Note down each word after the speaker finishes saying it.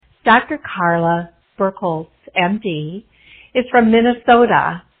Dr. Karla Birkholz, MD, is from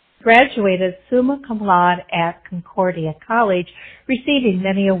Minnesota, graduated summa cum laude at Concordia College, receiving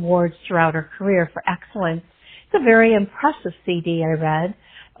many awards throughout her career for excellence. It's a very impressive CD I read,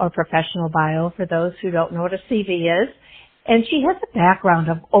 or professional bio for those who don't know what a CV is. And she has a background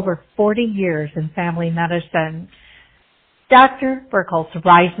of over 40 years in family medicine. Dr. Birkholz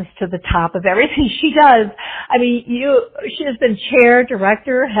rises to the top of everything she does. I mean, she has been chair,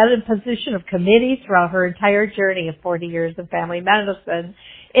 director, head and position of committees throughout her entire journey of 40 years of family medicine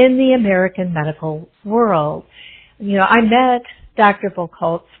in the American medical world. You know, I met Dr.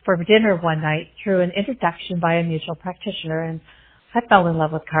 Birkholz for dinner one night through an introduction by a mutual practitioner, and I fell in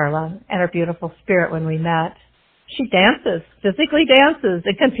love with Karla and her beautiful spirit when we met. She dances, physically dances,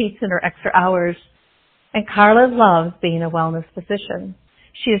 and competes in her extra hours. And Karla loves being a wellness physician.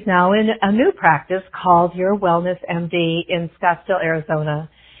 She is now in a new practice called Your Wellness MD in Scottsdale, Arizona,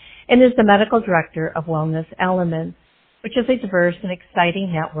 and is the medical director of Wellness Elements, which is a diverse and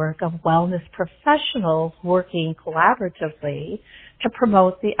exciting network of wellness professionals working collaboratively to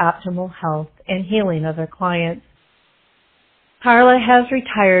promote the optimal health and healing of their clients. Karla has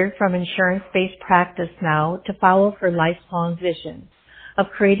retired from insurance-based practice now to follow her lifelong vision of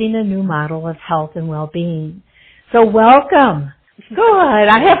creating a new model of health and well-being. So welcome. Good.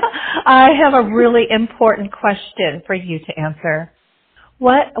 I have a really important question for you to answer.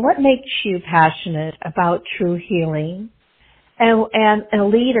 What makes you passionate about true healing and a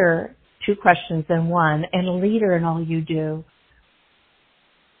leader, two questions in one, and a leader in all you do?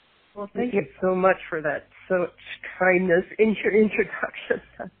 Well, thank you so much for that. So much kindness in your introduction.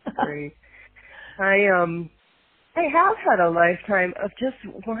 That's great. I have had a lifetime of just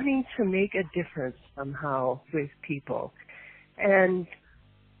wanting to make a difference somehow with people. And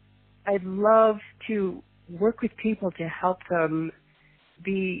I'd love to work with people to help them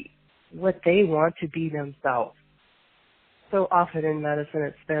be what they want to be themselves. So often in medicine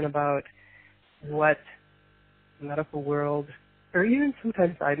it's been about what the medical world, or even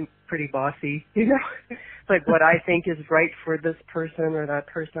sometimes I'm pretty bossy, you know, like what I think is right for this person or that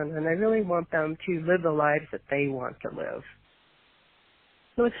person, and I really want them to live the lives that they want to live.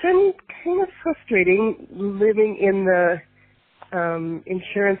 So it's been kind of frustrating living in the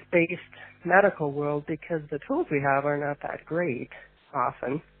insurance-based medical world because the tools we have are not that great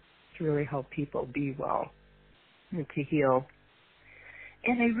often to really help people be well and to heal.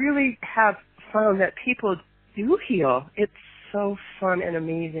 And I really have found that people do heal. It's so fun and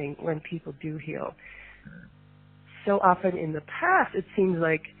amazing when people do heal. So often in the past, it seems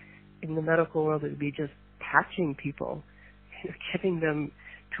like in the medical world it would be just patching people, giving them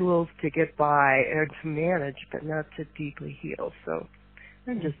tools to get by or to manage, but not to deeply heal. So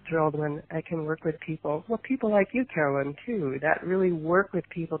I'm just thrilled when I can work with people, well, people like you, Carolyn, too, that really work with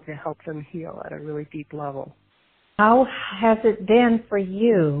people to help them heal at a really deep level. How has it been for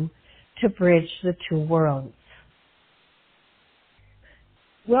you to bridge the two worlds?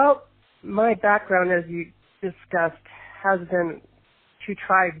 Well, my background, as you discussed, has been to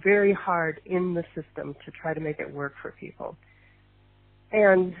try very hard in the system to try to make it work for people.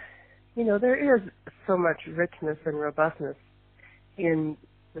 And, you know, there is so much richness and robustness in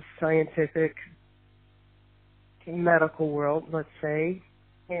the scientific medical world, let's say,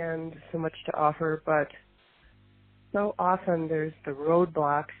 and so much to offer, but so often there's the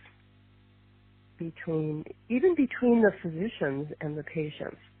roadblocks between the physicians and the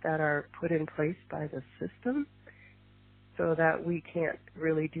patients that are put in place by the system so that we can't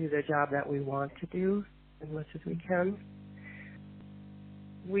really do the job that we want to do as much as we can.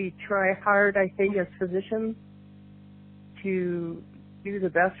 We try hard, I think, as physicians to do the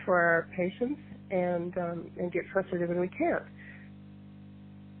best for our patients and get frustrated when we can't.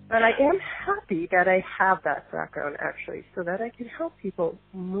 But I am happy that I have that background, actually, so that I can help people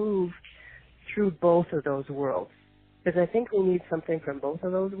move through both of those worlds. Because I think we need something from both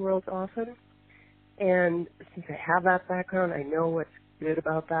of those worlds often. And since I have that background, I know what's good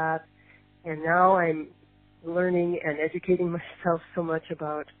about that. And now I'm learning and educating myself so much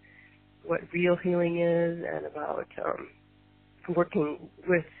about what real healing is and about working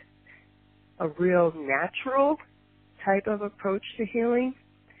with a real natural type of approach to healing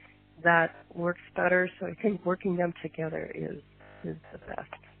that works better. So I think working them together is the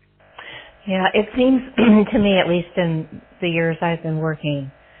best. Yeah, it seems to me, at least in the years I've been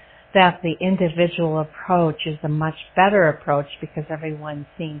working, that the individual approach is a much better approach because everyone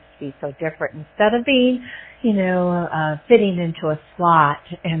seems to be so different. Instead of being, fitting into a slot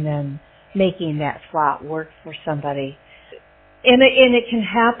and then making that slot work for somebody. And it can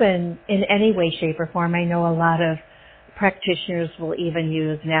happen in any way, shape, or form. I know a lot of practitioners will even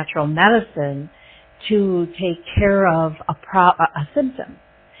use natural medicine to take care of a symptom.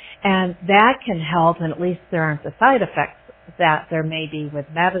 And that can help, and at least there aren't the side effects that there may be with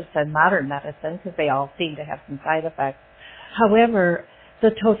medicine, modern medicine, because they all seem to have some side effects. However,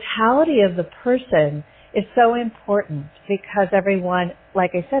 the totality of the person is so important because everyone,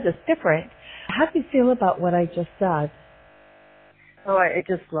 like I said, is different. How do you feel about what I just said? Oh, I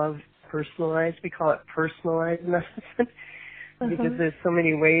just love personalized. We call it personalized medicine because there's so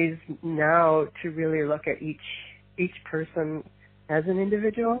many ways now to really look at each person as an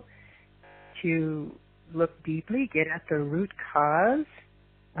individual, to look deeply, get at the root cause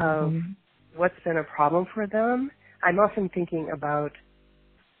of what's been a problem for them. I'm often thinking about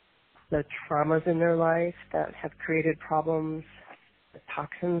the traumas in their life that have created problems, the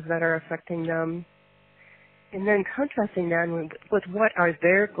toxins that are affecting them, and then contrasting that with what are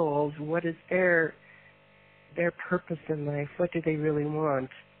their goals, what is their purpose in life, what do they really want,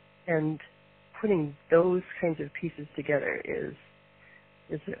 and putting those kinds of pieces together is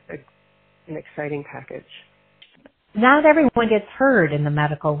an exciting package. Not everyone gets heard in the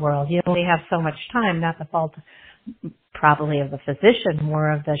medical world. You only have so much time, not the fault probably of the physician,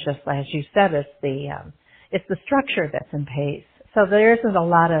 more of the, just as you said, it's the structure that's in place. So there isn't a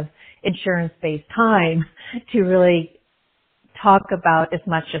lot of insurance-based time to really talk about as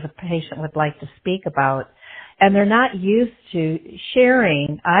much as a patient would like to speak about. And they're not used to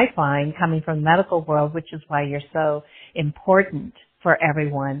sharing, I find, coming from the medical world, which is why you're so important for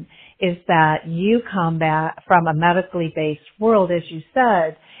everyone, is that you come back from a medically based world, as you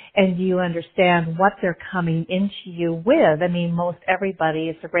said, and you understand what they're coming into you with. I mean, most everybody,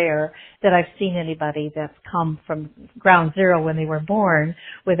 it's rare that I've seen anybody that's come from ground zero when they were born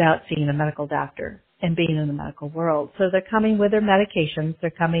without seeing a medical doctor and being in the medical world. So they're coming with their medications, they're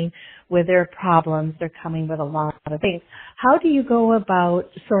coming with their problems, they're coming with a lot of things. How do you go about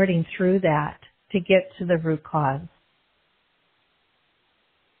sorting through that to get to the root cause?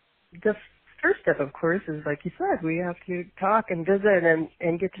 The first step, of course, is like you said, we have to talk and visit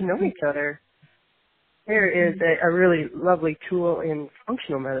and get to know each other. There is a really lovely tool in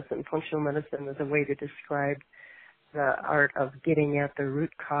functional medicine. Functional medicine is a way to describe the art of getting at the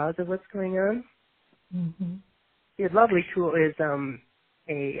root cause of what's going on. Mm-hmm. The lovely tool is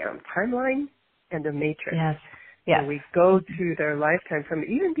a timeline and a matrix. Yes. Yes. So we go through their lifetime from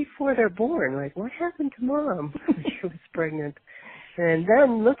even before they're born, like what happened to mom when she was pregnant? And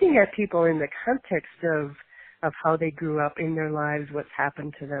then looking at people in the context of how they grew up in their lives, what's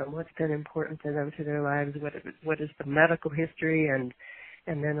happened to them, what's been important to them to their lives, what is the medical history, and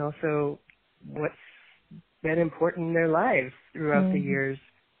then also what's been important in their lives throughout the years.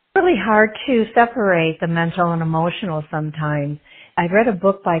 It's really hard to separate the mental and emotional sometimes. I read a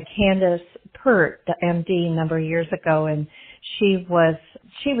book by Candace Pert, the MD, a number of years ago, and she was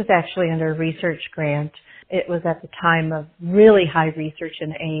actually under a research grant. It was at the time of really high research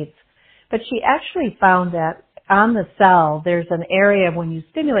in AIDS. But she actually found that on the cell, there's an area when you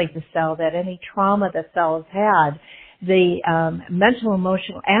stimulate the cell that any trauma the cell has had, the mental,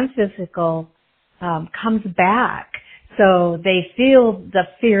 emotional, and physical comes back. So they feel the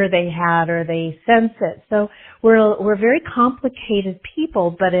fear they had or they sense it. So we're very complicated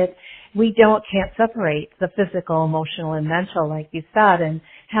people, but we can't separate the physical, emotional, and mental, like you said, and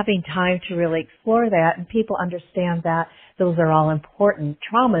having time to really explore that, and people understand that those are all important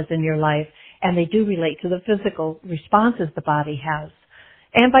traumas in your life, and they do relate to the physical responses the body has.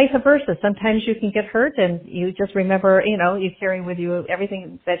 And vice versa. Sometimes you can get hurt and you just remember, you carry with you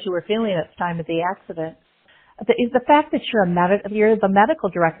everything that you were feeling at the time of the accident. The fact that you're the medical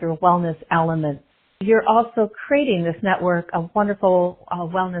director of Wellness Elements, you're also creating this network of wonderful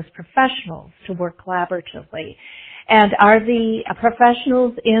wellness professionals to work collaboratively. And are the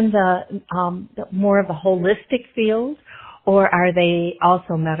professionals in the more of the holistic field, or are they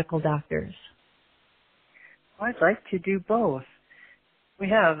also medical doctors? I'd like to do both. We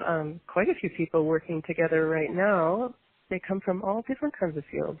have quite a few people working together right now. They come from all different kinds of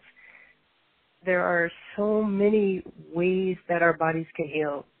fields. There are so many ways that our bodies can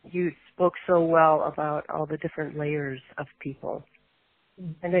heal. You spoke so well about all the different layers of people.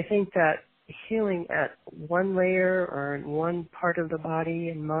 And I think that healing at one layer or in one part of the body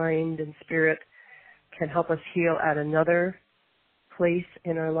and mind and spirit can help us heal at another place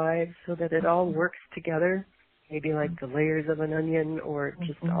in our lives so that it all works together, maybe like the layers of an onion or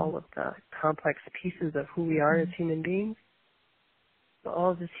just all of the complex pieces of who we are as human beings. So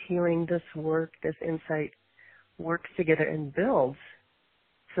all this healing, this work, this insight works together and builds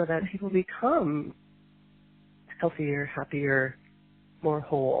so that people become healthier, happier, more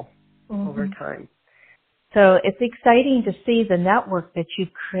whole over time. So it's exciting to see the network that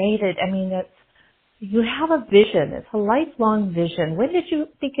you've created. I mean, you have a vision. It's a lifelong vision. When did you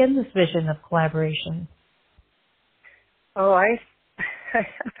begin this vision of collaboration? Oh, I've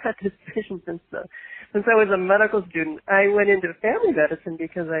had this vision since I was a medical student. I went into family medicine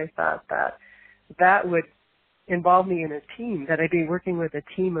because I thought that would involve me in a team, that I'd be working with a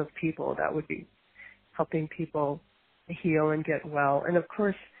team of people that would be helping people heal and get well. And of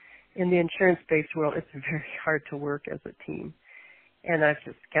course, in the insurance-based world, it's very hard to work as a team. And I've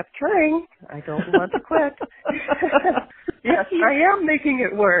just kept trying. I don't want to quit. Yes, I am making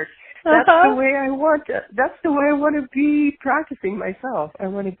it work. That's the way I want it. That's the way I want to be practicing myself. I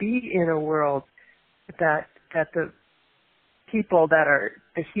want to be in a world that the people that are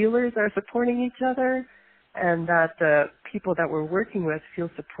the healers are supporting each other, and that the people that we're working with feel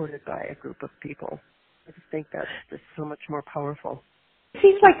supported by a group of people. I just think that's just so much more powerful. It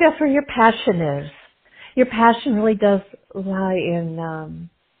seems like that's where your passion is. Your passion really does lie in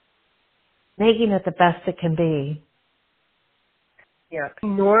making it the best it can be. Yeah,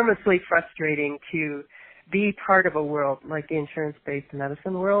 enormously frustrating to be part of a world like the insurance-based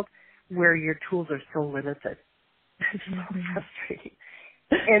medicine world where your tools are so limited. It's so frustrating.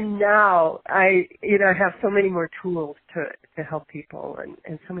 And now I have so many more tools to help people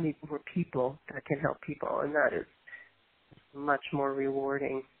and so many more people that can help people, and that is much more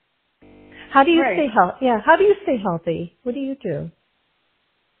rewarding. How do you stay healthy? Yeah, how do you stay healthy? What do you do?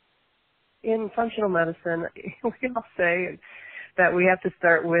 In functional medicine, we all say that we have to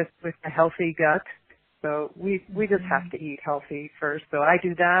start with a healthy gut. So we just have to eat healthy first. So I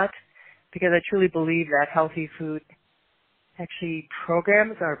do that because I truly believe that healthy food actually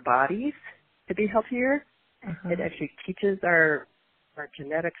programs our bodies to be healthier. It actually teaches our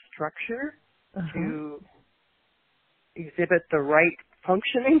genetic structure to exhibit the right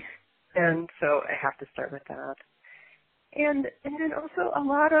functioning. And so I have to start with that. And then also a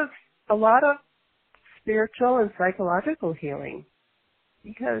lot of spiritual and psychological healing,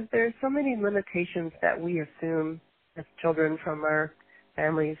 because there's so many limitations that we assume as children from our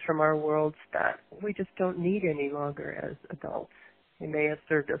families, from our worlds, that we just don't need any longer as adults. They may have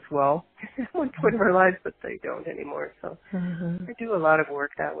served us well at one point in our lives, but they don't anymore. So I do a lot of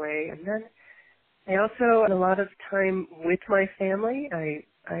work that way. And then I also spend a lot of time with my family.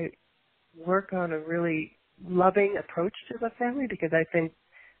 I work on a really loving approach to the family, because I think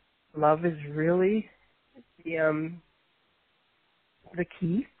love is really the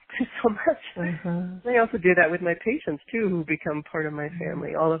key to so much. I also do that with my patients too, who become part of my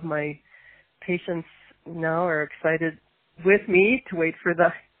family. All of my patients now are excited with me to wait for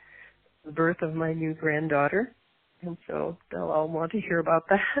the birth of my new granddaughter, and so they'll all want to hear about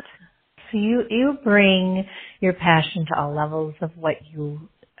that. So you bring your passion to all levels of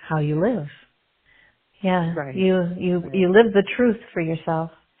how you live. Yeah, right. You live the truth for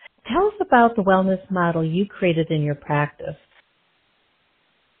yourself. Tell us about the wellness model you created in your practice.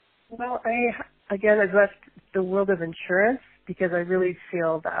 Well, I've left the world of insurance because I really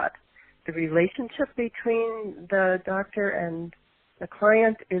feel that the relationship between the doctor and the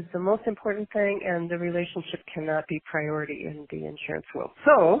client is the most important thing, and the relationship cannot be priority in the insurance world.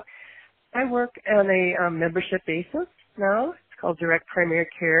 So I work on a membership basis now. It's called Direct Primary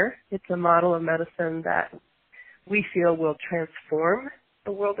Care. It's a model of medicine that we feel will transform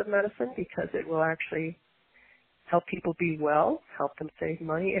the world of medicine, because it will actually help people be well, help them save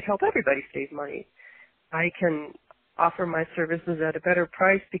money, it help everybody save money. I can offer my services at a better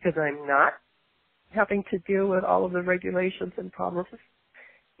price because I'm not having to deal with all of the regulations and problems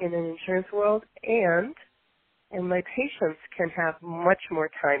in an insurance world, and my patients can have much more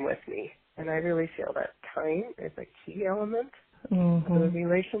time with me. And I really feel that time is a key element of the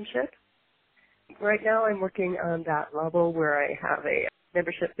relationship. Right now I'm working on that level where I have a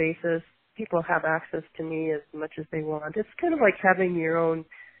membership basis. People have access to me as much as they want. It's kind of like having your own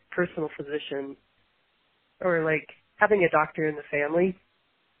personal physician, or like having a doctor in the family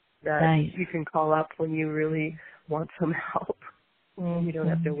that you can call up when you really want some help. You don't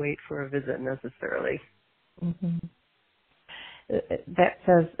have to wait for a visit necessarily. That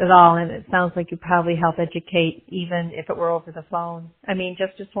says it all, and it sounds like you probably help educate even if it were over the phone. I mean,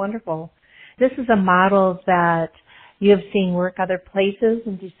 just wonderful. This is a model that you have seen work other places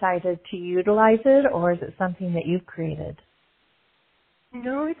and decided to utilize it, or is it something that you've created?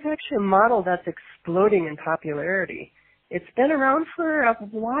 No, it's actually a model that's exploding in popularity. It's been around for a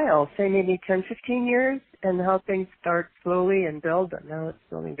while, say maybe 10, 15 years, and how things start slowly and build, and now it's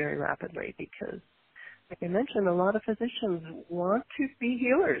building very rapidly because, like I mentioned, a lot of physicians want to be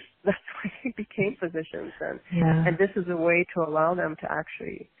healers. That's why they became physicians, and this is a way to allow them to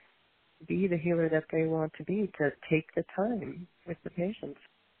actually be the healer that they want to be, to take the time with the patients.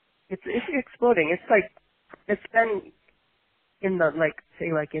 It's exploding. It's been in the,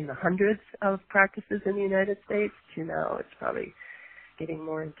 in the hundreds of practices in the United States to now it's probably getting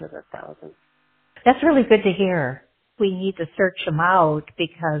more into the thousands. That's really good to hear. We need to search them out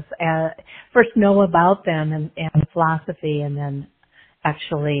because first know about them and philosophy, and then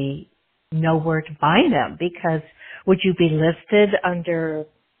actually know where to find them. Because would you be listed under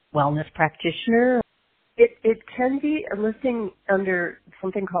wellness practitioner? It can be a listing under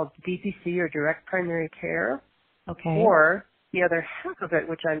something called DPC or direct primary care. Okay. Or the other half of it,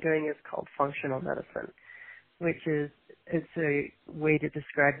 which I'm doing, is called functional medicine, which it's a way to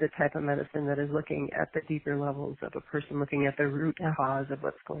describe the type of medicine that is looking at the deeper levels of a person, looking at the root cause of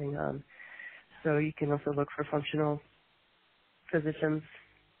what's going on. So you can also look for functional physicians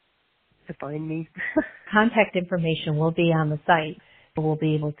to find me. Contact information will be on the site. We'll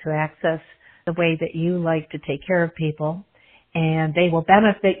be able to access the way that you like to take care of people, and they will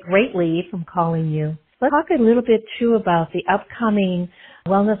benefit greatly from calling you. Let's talk a little bit, too, about the upcoming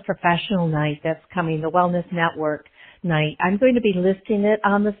Wellness Professional Night that's coming, the Wellness Network Night. I'm going to be listing it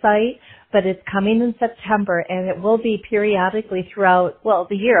on the site, but it's coming in September, and it will be periodically throughout,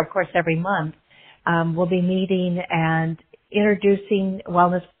 the year, of course, every month. We'll be meeting and introducing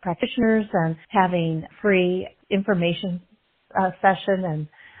wellness practitioners and having free information session, and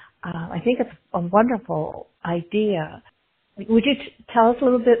I think it's a wonderful idea. Would you tell us a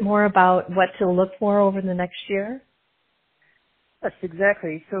little bit more about what to look for over the next year? Yes,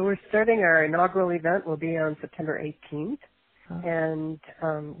 exactly. So we're starting our inaugural event. Will be on September 18th, and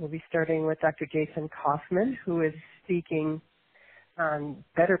we'll be starting with Dr. Jason Kaufman, who is speaking on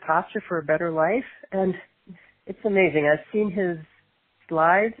better posture for a better life. And it's amazing. I've seen his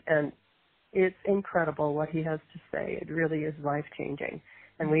slides, and it's incredible what he has to say. It really is life-changing.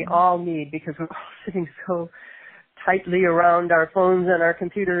 And we all need, because we're all sitting so tightly around our phones and our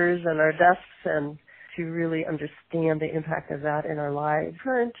computers and our desks, and to really understand the impact of that in our lives.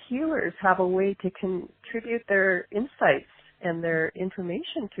 Current healers have a way to contribute their insights and their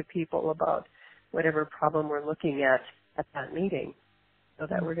information to people about whatever problem we're looking at that meeting, so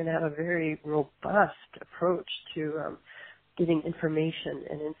that we're going to have a very robust approach to getting information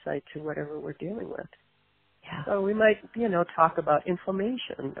and insight to whatever we're dealing with. Yeah. So we might, talk about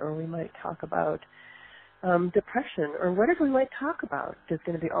inflammation, or we might talk about depression, or whatever we might talk about. There's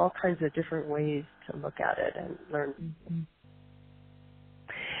going to be all kinds of different ways to look at it and learn. Mm-hmm.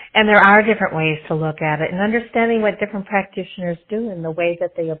 And there are different ways to look at it, and understanding what different practitioners do and the way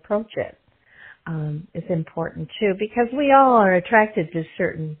that they approach it is important too, because we all are attracted to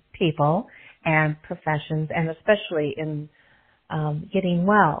certain people and professions, and especially in getting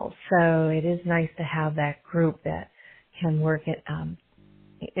well. So it is nice to have that group that can work it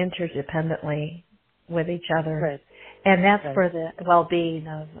interdependently with each other. Right. And that's for the well-being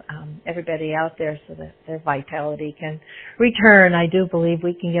of everybody out there, so that their vitality can return. I do believe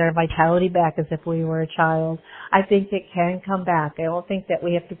we can get our vitality back as if we were a child. I think it can come back. I don't think that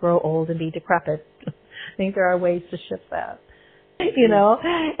we have to grow old and be decrepit. I think there are ways to shift that.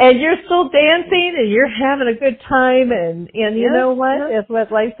 And you're still dancing and you're having a good time, and you know what? It's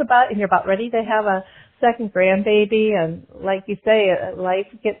what life's about, and you're about ready to have a second grandbaby, and like you say, life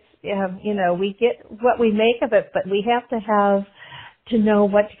gets, we get what we make of it, but we have to know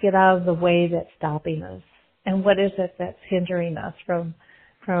what to get out of the way that's stopping us, and what is it that's hindering us from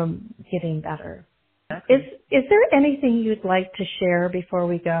getting better. Is there anything you'd like to share before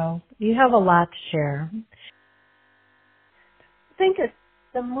we go? You have a lot to share. I think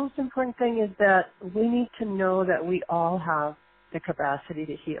the most important thing is that we need to know that we all have the capacity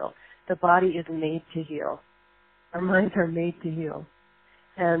to heal. The body is made to heal. Our minds are made to heal.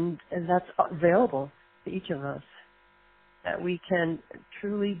 And that's available to each of us. That we can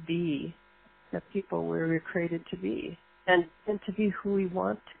truly be the people we were created to be, and to be who we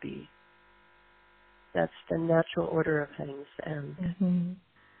want to be. That's the natural order of things, and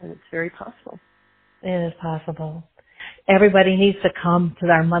it's very possible. It is possible. Everybody needs to come to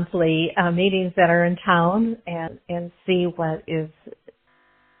our monthly meetings that are in town and see what is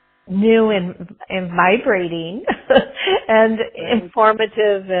new and vibrating and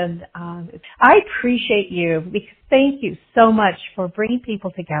informative. And I appreciate you, because thank you so much for bringing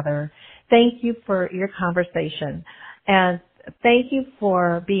people together. Thank you for your conversation, and thank you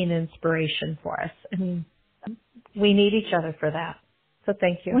for being an inspiration for us. I mean, we need each other for that. So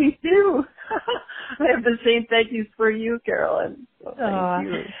thank you. We do. I have the same thank yous for you, Carolyn. So thank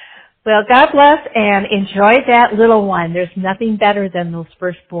you. Well, God bless, and enjoy that little one. There's nothing better than those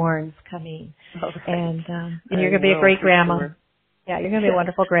firstborns coming. Okay. And you're going to be a great grandma. Sure. Yeah, you're going to be a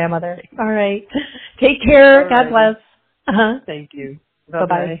wonderful grandmother. All right. Take care. All God right. bless. Uh-huh. Thank you. Bye-bye.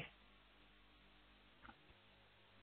 Bye-bye.